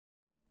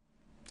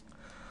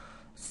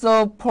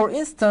So for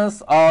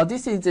instance,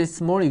 this is a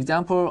small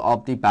example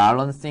of the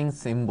balancing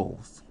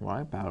symbols,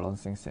 right?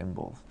 Balancing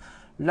symbols.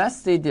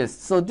 Let's see this.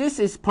 So this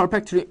is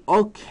perfectly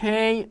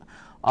okay,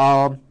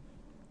 the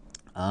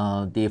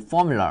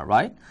formula,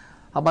 right?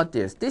 How about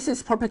this? This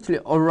is perfectly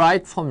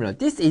alright formula.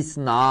 This is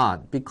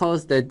not,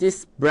 because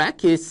this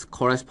brackets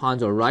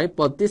corresponds alright,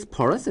 but this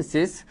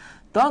parenthesis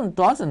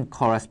doesn't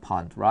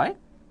correspond, right?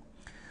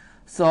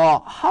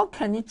 So how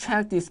can you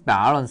check this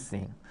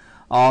balancing?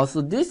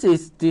 So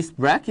these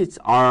brackets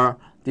are,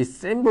 the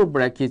symbol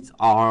brackets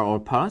are, or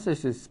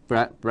parenthesis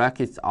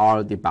brackets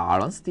are the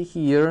balanced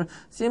here.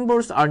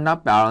 Symbols are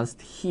not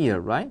balanced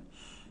here, right?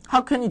 How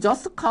can you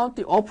just count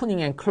the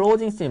opening and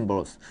closing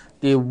symbols?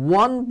 The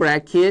one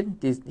bracket,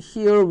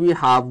 here we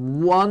have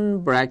one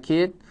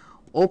bracket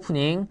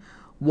opening,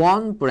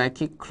 one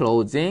bracket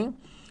closing,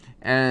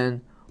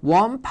 and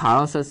one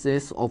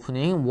parenthesis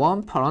opening,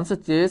 one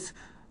parenthesis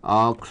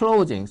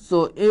closing.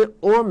 So it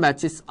all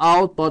matches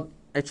out, but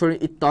actually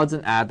it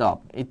doesn't add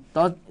up. It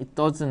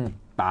doesn't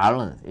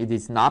balance. It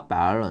is not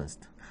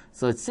balanced.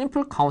 So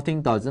simple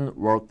counting doesn't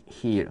work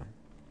here.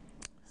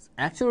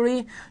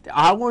 Actually, the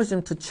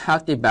algorithm to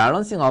check the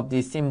balancing of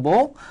the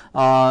symbol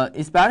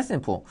is very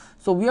simple.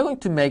 So we are going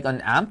to make an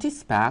empty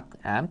stack,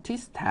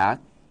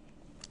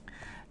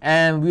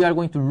 and we are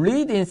going to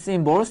read in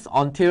symbols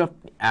until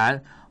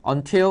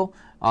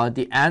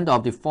the end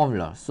of the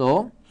formula.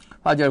 So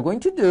what we are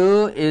going to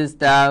do is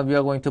that we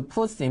are going to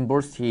put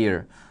symbols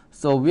here.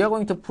 So we are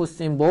going to put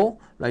symbol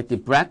like the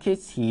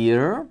brackets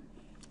here,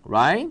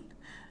 right?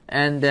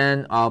 And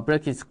then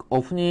brackets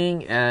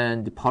opening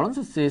and the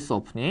parenthesis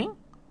opening,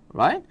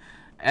 right?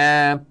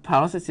 And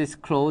parenthesis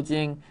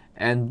closing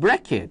and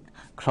bracket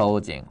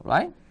closing,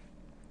 right?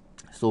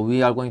 So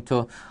we are going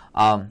to,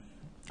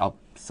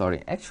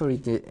 sorry,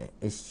 actually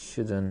it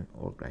shouldn't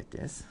work like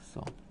this.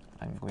 So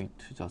I'm going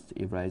to just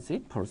erase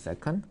it for a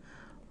second.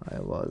 I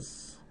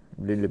was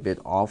a little bit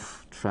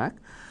off track.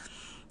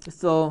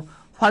 So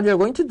what we are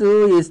going to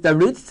do is the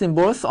read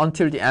symbols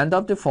until the end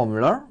of the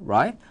formula,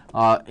 right?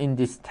 In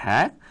this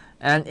tag.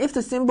 And if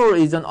the symbol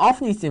is an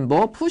opening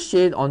symbol, push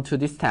it onto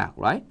this tag,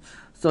 right?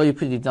 So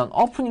if it is an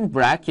opening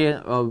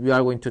bracket, we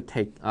are going to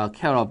take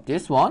care of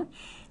this one.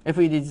 If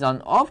it is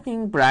an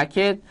opening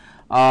bracket,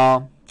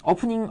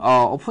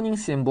 opening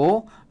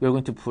symbol, we are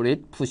going to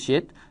push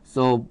it.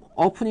 So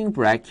opening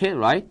bracket,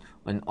 right?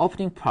 When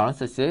opening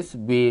parenthesis,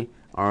 we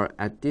are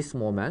at this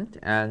moment,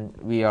 and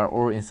we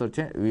all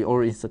inserted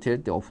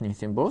the opening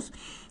symbols.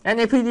 And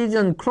if it is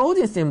an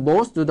closing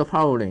symbols, do the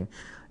following.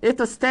 If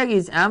the stack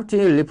is empty,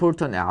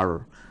 report an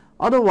error.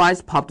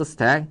 Otherwise, pop the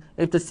stack.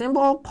 If the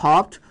symbol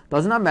popped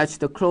does not match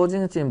the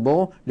closing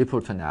symbol,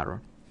 report an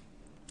error.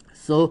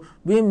 So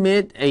we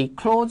made a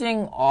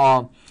closing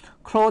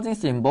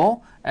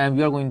symbol, and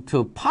we are going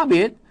to pop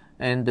it.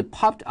 And the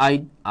popped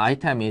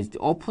item is the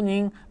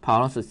opening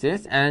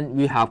parenthesis, and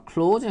we have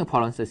closing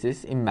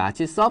parenthesis. It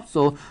matches up,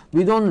 so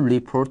we don't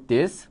report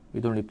this.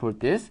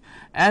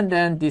 And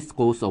then this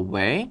goes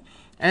away.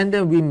 And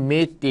then we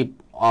made the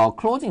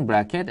closing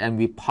bracket, and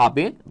we pop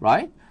it,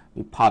 right?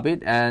 We pop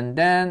it, and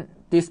then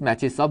this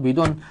matches up. We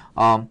don't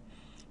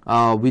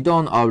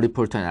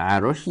report an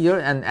error here.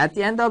 And at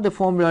the end of the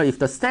formula, if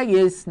the stack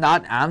is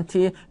not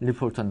empty,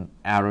 report an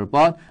error.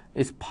 But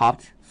it's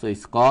popped, so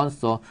it's gone.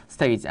 So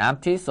stack is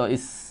empty, so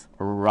it's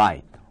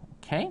right.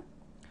 Okay.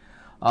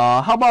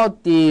 How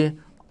about this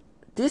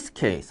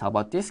case? So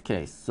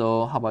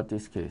how about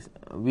this case?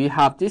 We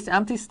have this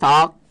empty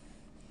stack.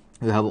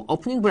 We have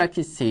opening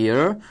brackets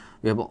here.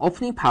 We have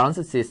opening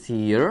parenthesis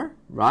here,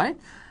 right?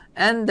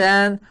 And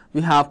then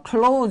we have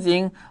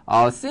closing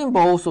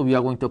symbol. So we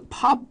are going to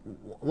pop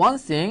one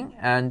thing,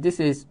 and this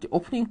is the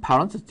opening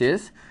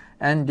parenthesis,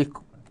 and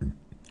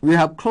we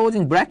have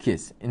closing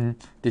brackets. In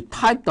the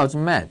type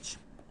doesn't match.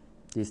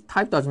 This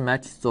type doesn't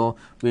match, so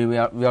we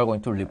are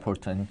going to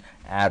report an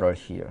error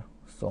here.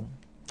 So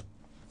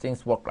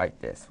things work like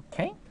this,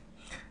 okay?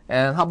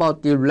 And how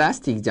about the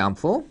last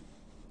example?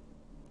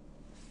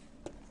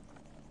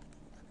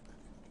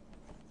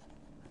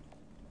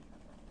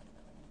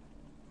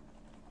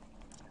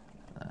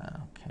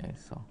 Okay,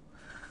 so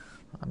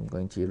I'm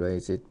going to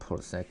erase it for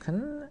a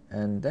second,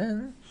 and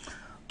then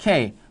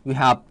okay, we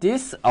have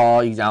this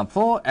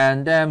example,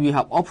 and then we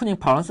have opening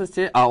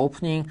parenthesis,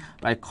 opening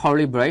like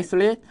curly brace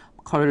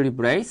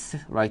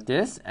like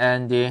this,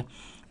 and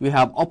we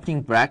have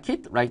opening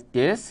bracket like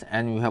this,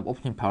 and we have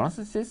opening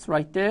parenthesis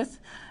like this,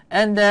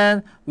 and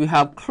then we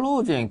have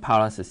closing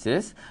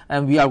parenthesis,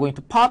 and we are going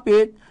to pop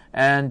it,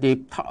 and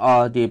the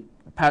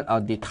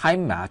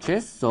time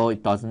matches, so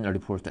it doesn't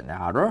report an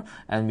error,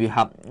 and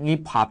we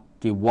pop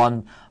the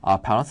one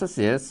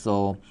parenthesis,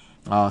 so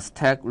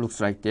stack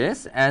looks like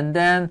this, and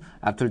then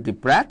after the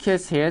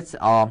brackets hits,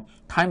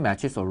 time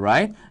matches,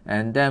 alright,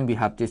 and then we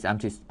have this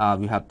empty,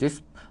 we have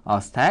this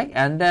stack,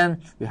 and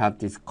then we have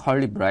this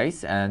curly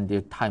brace, and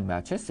the time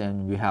matches,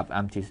 and we have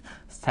empty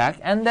stack,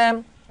 and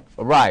then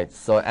right.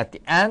 So at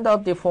the end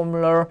of the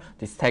formula,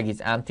 the stack is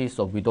empty,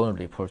 so we don't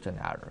report an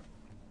error.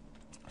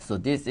 So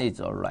this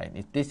is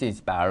alright. This is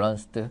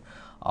balanced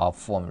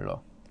formula.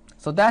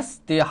 So that's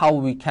how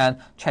we can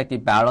check the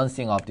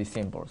balancing of the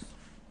symbols.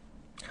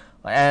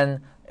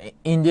 And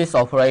in these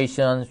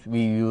operations,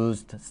 we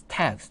used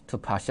stacks to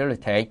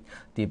facilitate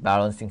the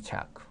balancing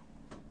check,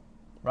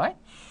 right?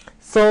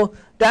 So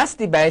that's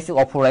the basic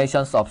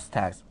operations of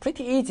stacks.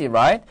 Pretty easy,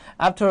 right?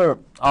 After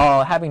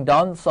having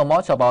done so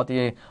much about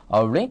the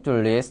linked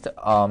list,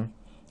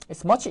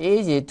 it's much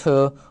easier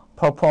to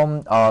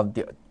perform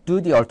do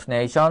the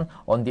alternation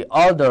on the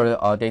other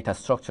data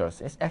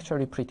structures. It's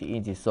actually pretty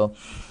easy. So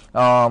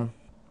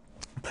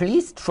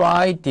please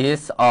try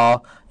this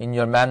in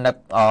your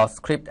MATLAB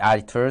script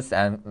editors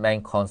and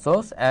main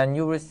consoles, and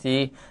you will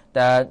see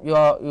that you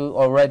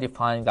already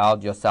find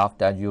out yourself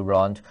that you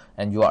learned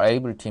and you are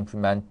able to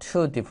implement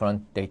 2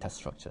 different data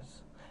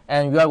structures.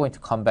 And we are going to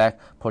come back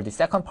for the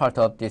second part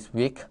of this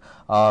week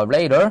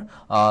later,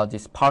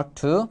 this part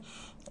 2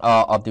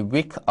 of the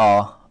week,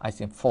 I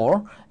think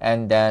 4,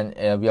 and then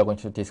we are going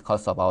to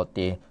discuss about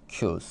the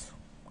queues,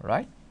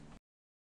 right?